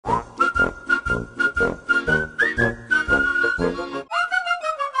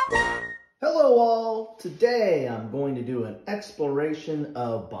edition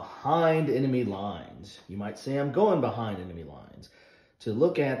of Behind Enemy Lines. You might say I'm going behind enemy lines to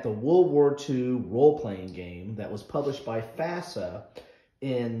look at the World War II role-playing game that was published by FASA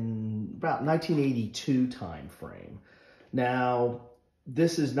in about 1982 time frame. Now,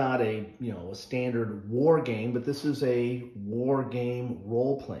 this is not a standard war game, but this is a war game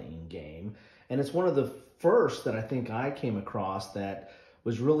role-playing game, and it's one of the first that I think I came across that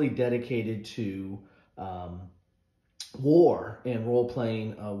was really dedicated to war and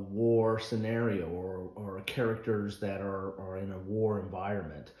role-playing a war scenario or characters that are in a war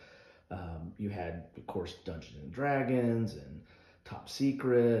environment. You had, of course, Dungeons and Dragons and Top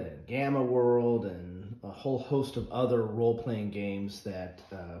Secret and Gamma World and a whole host of other role-playing games that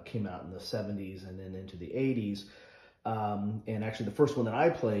came out in the 70s and then into the 80s. And actually the first one that I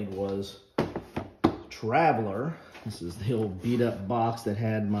played was Traveler. This is the old beat-up box that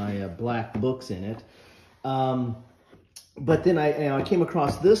had my black books in it. But then I came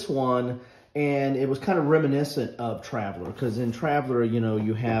across this one, and it was kind of reminiscent of Traveler, because in Traveler,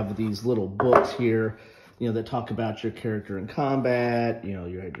 you have these little books here, that talk about your character in combat.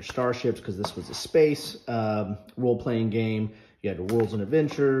 You had your starships, because this was a space role-playing game. You had the Worlds and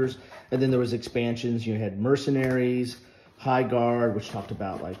Adventures, and then there was expansions. You had Mercenaries, High Guard, which talked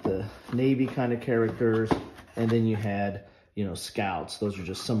about like the Navy kind of characters, and then you had Scouts. Those are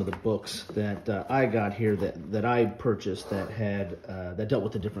just some of the books that I got here that I purchased that had that dealt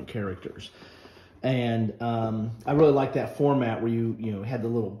with the different characters. And I really like that format where you had the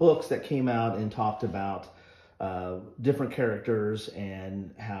little books that came out and talked about different characters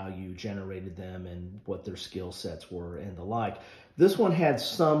and how you generated them and what their skill sets were and the like. This one had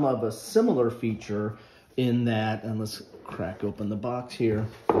some of a similar feature in that, and let's crack open the box here,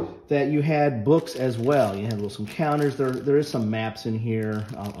 that you had books as well. You had some counters. There is some maps in here.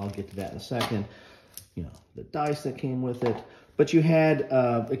 I'll get to that in a second. The dice that came with it. But you had,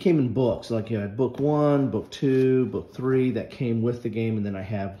 it came in books. Like you had book 1, book 2, book 3 that came with the game. And then I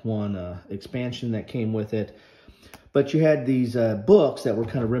have one expansion that came with it. But you had these books that were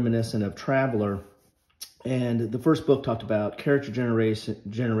kind of reminiscent of Traveler. And the first book talked about character generation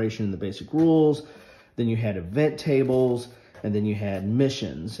and the basic rules. Then you had event tables, and then you had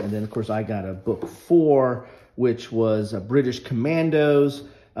missions. And then, of course, I got a book 4, which was British Commandos,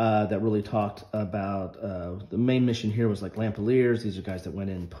 that really talked about, the main mission here was like Lampaliers. These are guys that went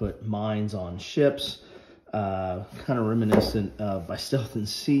in and put mines on ships, kind of reminiscent of By Stealth and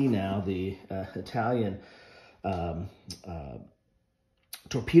Sea now, the Italian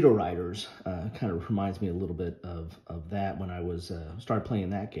torpedo riders. Kind of reminds me a little bit of that when I was started playing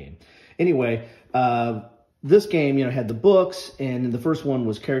that game. Anyway, this game, had the books, and the first one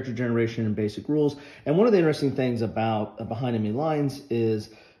was character generation and basic rules. And one of the interesting things about Behind Enemy Lines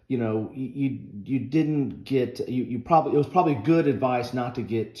is, you didn't get, it was probably good advice not to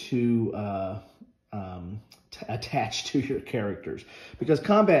get too attached to your characters, because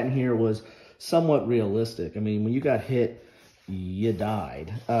combat in here was somewhat realistic. I mean, when you got hit, you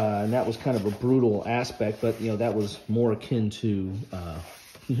died, and that was kind of a brutal aspect. But that was more akin to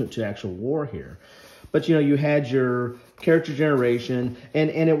to actual war here. But you had your character generation, and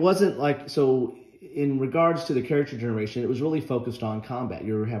it wasn't like, so in regards to the character generation, it was really focused on combat.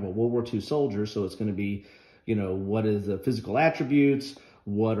 You have a World War II soldier, so it's going to be, what is the physical attributes,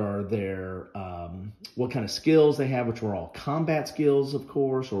 what are their, what kind of skills they have, which were all combat skills, of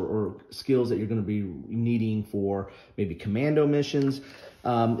course, or skills that you're going to be needing for maybe commando missions.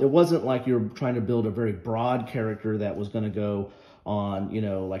 It wasn't like you're trying to build a very broad character that was going to go on,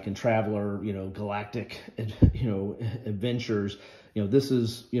 like in Traveler, galactic, adventures. This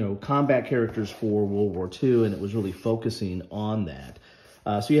is, combat characters for World War II, and it was really focusing on that.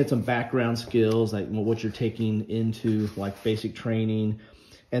 So you had some background skills, like what you're taking into like basic training.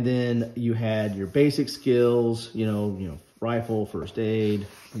 And then you had your basic skills, rifle, first aid,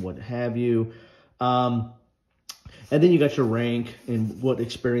 what have you. And then you got your rank and what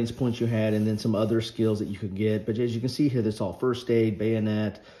experience points you had, and then some other skills that you could get. But as you can see here, that's all first aid,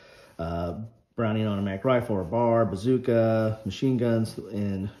 bayonet, Browning automatic rifle or bar, bazooka, machine guns,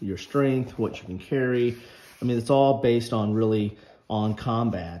 and your strength, what you can carry. I mean, it's all based on really on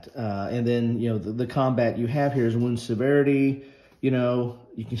combat. And then, the combat you have here is wound severity. You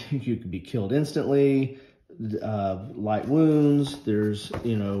can be killed instantly. Light wounds. There's,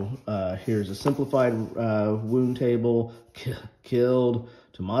 here's a simplified wound table, killed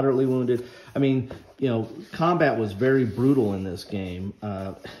to moderately wounded. I mean, combat was very brutal in this game,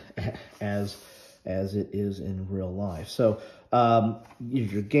 as it is in real life. So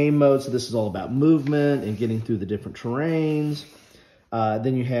your game mode, so this is all about movement and getting through the different terrains.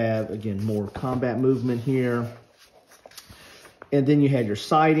 Then you have, again, more combat movement here. And then you had your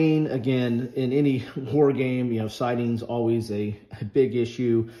sighting. Again, in any war game, you know, sighting's always a big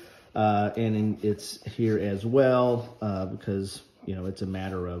issue. It's here as well because, you know, it's a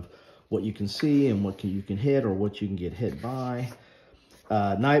matter of what you can see and what you can hit or what you can get hit by.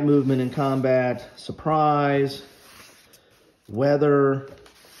 Night movement in combat, surprise, weather.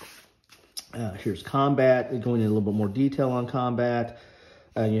 Here's combat, going into a little bit more detail on combat.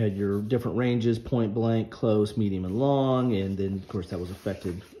 You had your different ranges, point blank, close, medium, and long. And then, of course, that was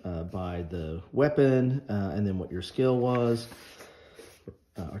affected by the weapon and then what your skill was.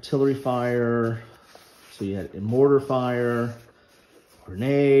 Artillery fire. So you had mortar fire,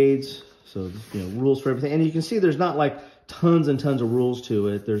 grenades. So, you know, rules for everything. And you can see there's not like tons and tons of rules to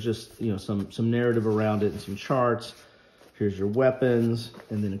it. There's just, you know, some narrative around it and some charts. Here's your weapons.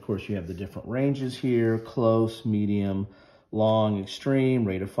 And then, of course, you have the different ranges here. Close, medium, long, extreme,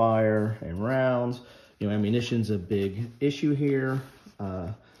 rate of fire, and rounds. You know, ammunition's a big issue here.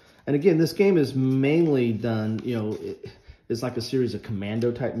 And again, this game is mainly done, you know, it's like a series of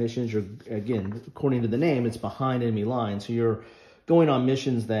commando type missions. You're, again, according to the name, it's behind enemy lines. So you're going on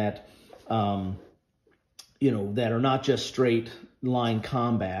missions that, you know, that are not just straight line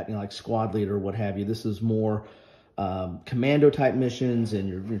combat, you know, like squad leader or what have you. This is more commando type missions, and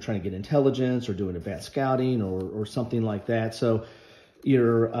you're trying to get intelligence or doing advanced scouting or something like that. So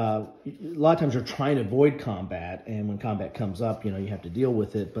you're a lot of times you're trying to avoid combat, and when combat comes up, you know, you have to deal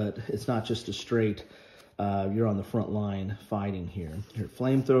with it. But it's not just a straight you're on the front line fighting here. Here,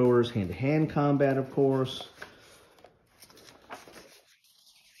 flamethrowers, hand-to-hand combat, of course.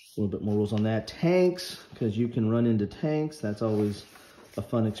 A little bit more rules on that. Tanks, because you can run into tanks. That's always a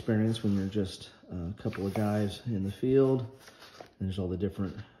fun experience when you're just a couple of guys in the field. And there's all the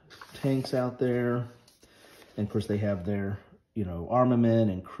different tanks out there. And of course they have their, you know,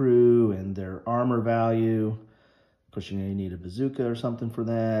 armament and crew and their armor value. Of course, you know, you need a bazooka or something for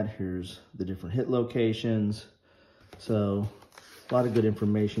that. Here's the different hit locations. So a lot of good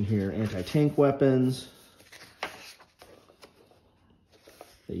information here. Anti-tank weapons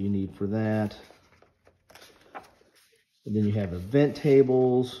that you need for that. And then you have event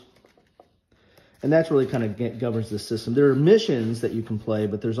tables. And that's really kind of governs the system. There are missions that you can play,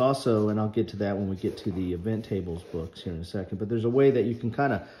 but there's also, and I'll get to that when we get to the event tables books here in a second, but there's a way that you can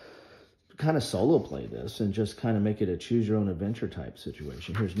kind of solo play this and just kind of make it a choose your own adventure type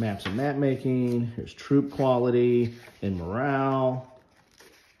situation. Here's maps and map making. Here's troop quality and morale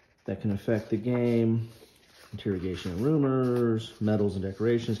that can affect the game. Interrogation and rumors, medals and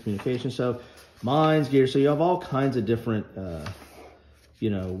decorations, communication. So mines, gear. So you have all kinds of different, you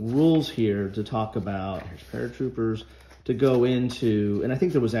know, rules here to talk about. Here's paratroopers to go into, and I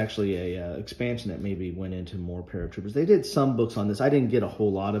think there was actually a expansion that maybe went into more paratroopers. They did some books on this. I didn't get a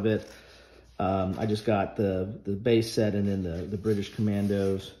whole lot of it. I just got the base set and then the British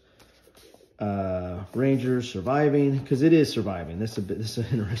Commandos, Rangers, surviving, because it is surviving. This is an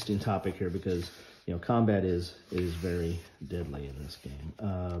interesting topic here because, you know, combat is very deadly in this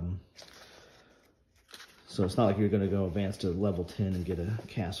game. So it's not like you're going to go advance to level 10 and get a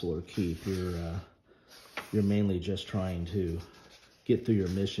castle or keep. You're mainly just trying to get through your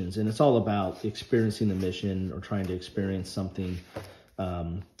missions, and it's all about experiencing the mission or trying to experience something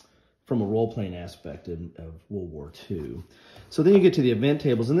from a role-playing aspect of World War II. So then you get to the event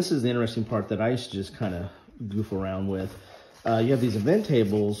tables, and this is the interesting part that I used to just kind of goof around with. You have these event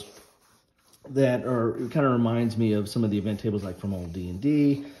tables that are, it kind of reminds me of some of the event tables like from old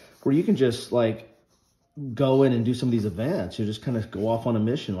D&D, where you can just like go in and do some of these events. You just kind of go off on a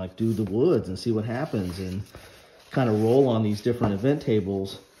mission, like do the woods and see what happens, and kind of roll on these different event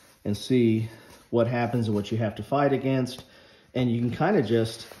tables and see what happens and what you have to fight against. And you can kind of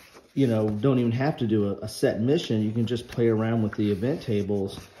just, you know, don't even have to do a set mission. You can just play around with the event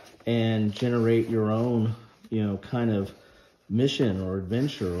tables and generate your own, you know, kind of mission or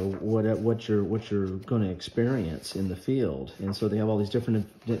adventure or what you're going to experience in the field. And so they have all these different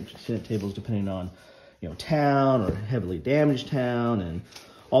event tables depending on, you know, town or heavily damaged town and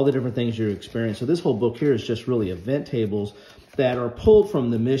all the different things you're experiencing. So this whole book here is just really event tables that are pulled from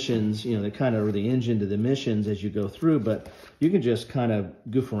the missions, you know, they kind of are the engine to the missions as you go through, but you can just kind of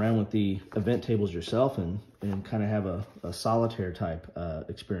goof around with the event tables yourself and kind of have a solitaire type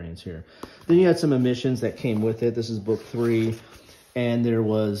experience here. Then you had some missions that came with it. This is book 3, and there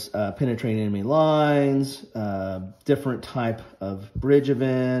was penetrating enemy lines, different type of bridge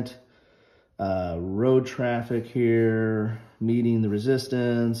event, road traffic here, meeting the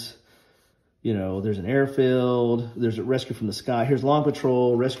resistance. You know, there's an airfield, there's a rescue from the sky. Here's long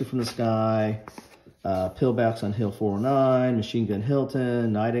patrol, rescue from the sky, pillbacks on Hill 409, machine gun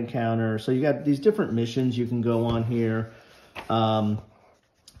Hilton, night encounter. So you got these different missions you can go on here.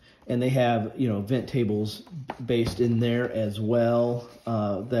 And they have, you know, event tables based in there as well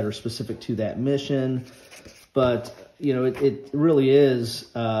that are specific to that mission. But, you know, it really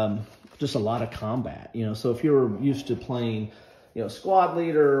is just a lot of combat, you know. So if you're used to playing, you know, squad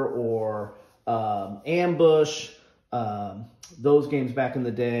leader or ambush, those games back in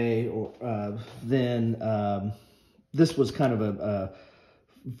the day, or then this was kind of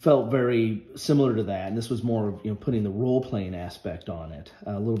felt very similar to that, and this was more, you know, putting the role-playing aspect on it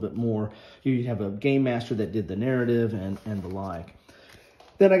a little bit more. You have a game master that did the narrative and the like.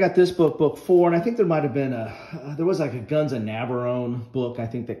 Then I got this book 4, and I think there might have been there was like a Guns and Navarone book, I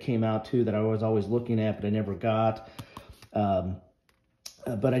think, that came out too, that I was always looking at, but I never got.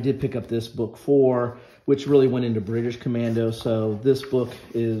 But I did pick up this book 4, which really went into British Commandos. So this book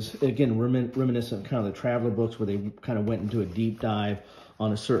is, again, reminiscent of kind of the Traveler books, where they kind of went into a deep dive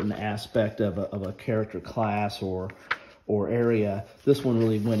on a certain aspect of a character class or area. This one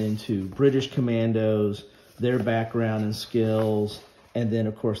really went into British Commandos, their background and skills, and then,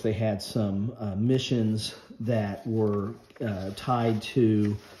 of course, they had some missions that were tied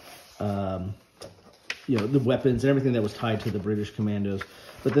to, you know, the weapons and everything that was tied to the British Commandos.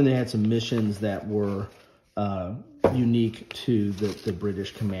 But then they had some missions that were unique to the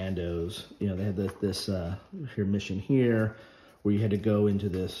British Commandos. You know, they had this here mission here, where you had to go into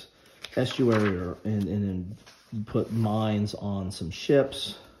this estuary and then put mines on some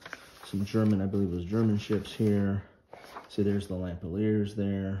ships, some German, I believe it was German ships here. See, there's the Lampaliers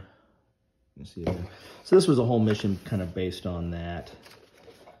there. You can see it there. So this was a whole mission kind of based on that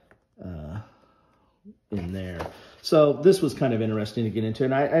in there. So this was kind of interesting to get into.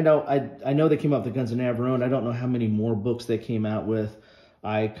 And I know they came out with the Guns and Navarone. I don't know how many more books they came out with.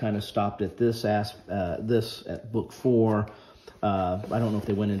 I kind of stopped at this at book 4. I don't know if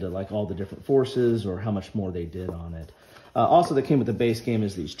they went into like all the different forces or how much more they did on it. Also, that came with the base game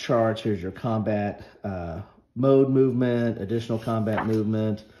is these charts. Here's your combat mode movement, additional combat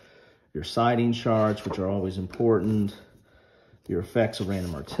movement, your sighting charts, which are always important, your effects of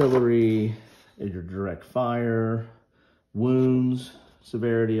random artillery, your direct fire, wounds,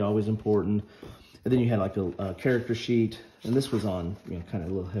 severity, always important. And then you had like a character sheet, and this was on, you know, kind of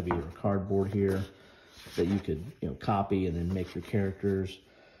a little heavier cardboard here that you could, you know, copy and then make your characters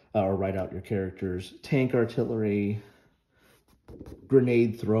or write out your characters. Tank artillery,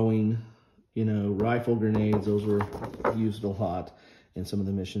 grenade throwing, you know, rifle grenades, those were used a lot in some of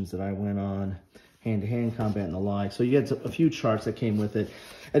the missions that I went on. Hand-to-hand combat and the like. So you had a few charts that came with it.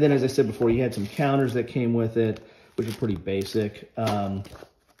 And then, as I said before, you had some counters that came with it, which are pretty basic. And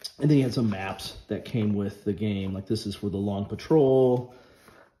then you had some maps that came with the game. Like this is for the long patrol,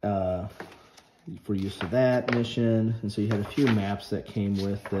 for use of that mission. And so you had a few maps that came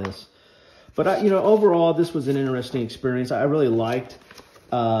with this. But, you know, overall, this was an interesting experience. I really liked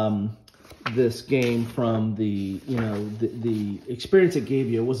this game from the, you know, the experience it gave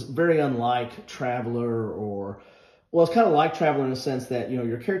you. It was very unlike Traveler, or, well, it's kind of like Traveler in the sense that, you know,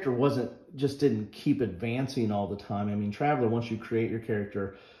 your character didn't keep advancing all the time. I mean, Traveler, once you create your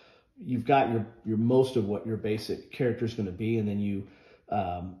character, you've got your most of what your basic character is going to be, and then you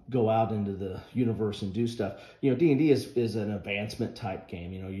go out into the universe and do stuff. You know, D&D is an advancement type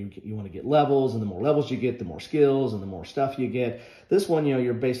game. You know, you want to get levels, and the more levels you get, the more skills and the more stuff you get. This one, you know,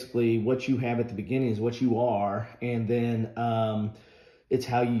 you're basically, what you have at the beginning is what you are, and then it's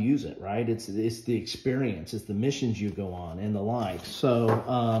how you use it, right? It's the experience, it's the missions you go on and the like.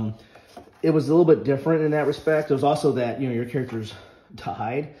 So it was a little bit different in that respect. There was also that, you know, your characters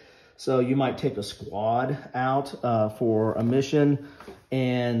died. So you might take a squad out for a mission,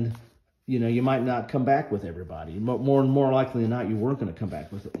 and, you know, you might not come back with everybody. More likely than not, you weren't going to come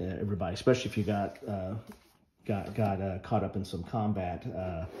back with everybody, especially if you got caught up in some combat,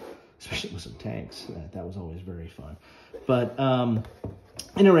 especially with some tanks. That was always very fun. But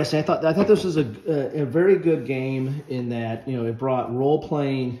interesting. I thought this was a very good game in that, you know, it brought role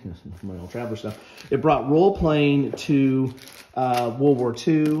playing, my old Traveler stuff. It brought role playing to World War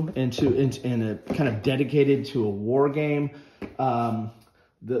II and a kind of dedicated to a war game.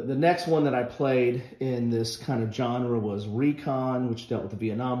 The next one that I played in this kind of genre was Recon, which dealt with the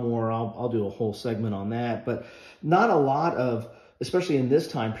Vietnam War. I'll do a whole segment on that, but not a lot of, especially in this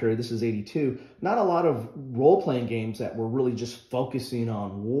time period, this is 82, not a lot of role-playing games that were really just focusing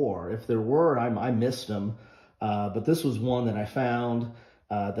on war. If there were, I missed them, but this was one that I found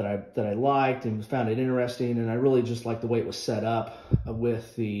that I liked and found it interesting, and I really just liked the way it was set up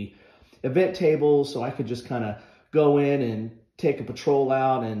with the event tables, so I could just kind of go in and take a patrol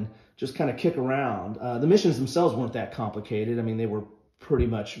out and just kind of kick around. The missions themselves weren't that complicated. I mean, they were pretty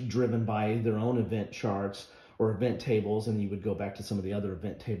much driven by their own event charts or event tables, and you would go back to some of the other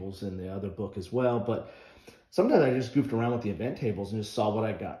event tables in the other book as well. But sometimes I just goofed around with the event tables and just saw what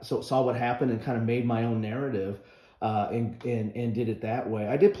I got, so saw what happened and kind of made my own narrative and did it that way.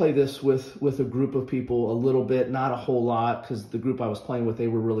 I did play this with a group of people a little bit, not a whole lot, because the group I was playing with, they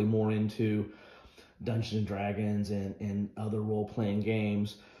were really more into Dungeons and Dragons and other role-playing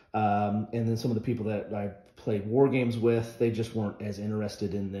games. And then some of the people that I played war games with, they just weren't as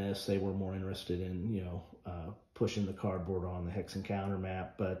interested in this. They were more interested in, you know, pushing the cardboard on the hex and counter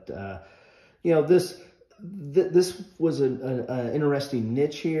map. But, you know, this was an interesting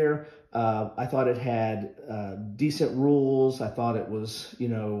niche here. I thought it had decent rules. I thought it was, you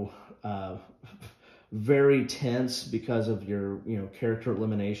know, very tense because of your, you know, character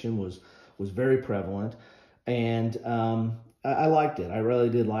elimination was very prevalent. And I liked it. I really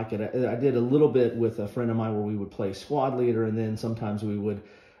did like it. I did a little bit with a friend of mine where we would play squad leader, and then sometimes we would,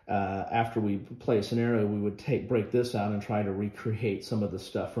 after we play a scenario, we would break this out and try to recreate some of the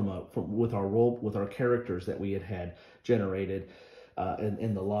stuff with our characters that we had generated,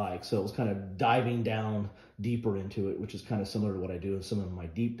 and the like. So it was kind of diving down deeper into it, which is kind of similar to what I do in some of my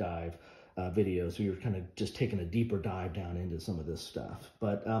deep dive videos. So you're kind of just taking a deeper dive down into some of this stuff.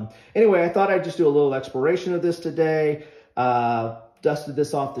 But anyway, I thought I'd just do a little exploration of this today. Dusted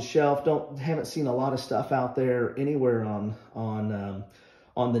this off the shelf. Haven't seen a lot of stuff out there anywhere on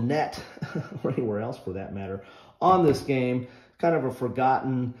the net or anywhere else for that matter on this game. Kind of a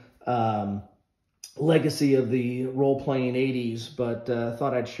forgotten legacy of the role-playing 80s, but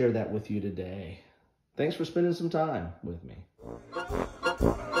thought I'd share that with you today. Thanks for spending some time with me.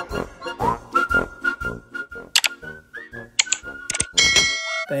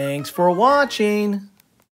 Thanks for watching.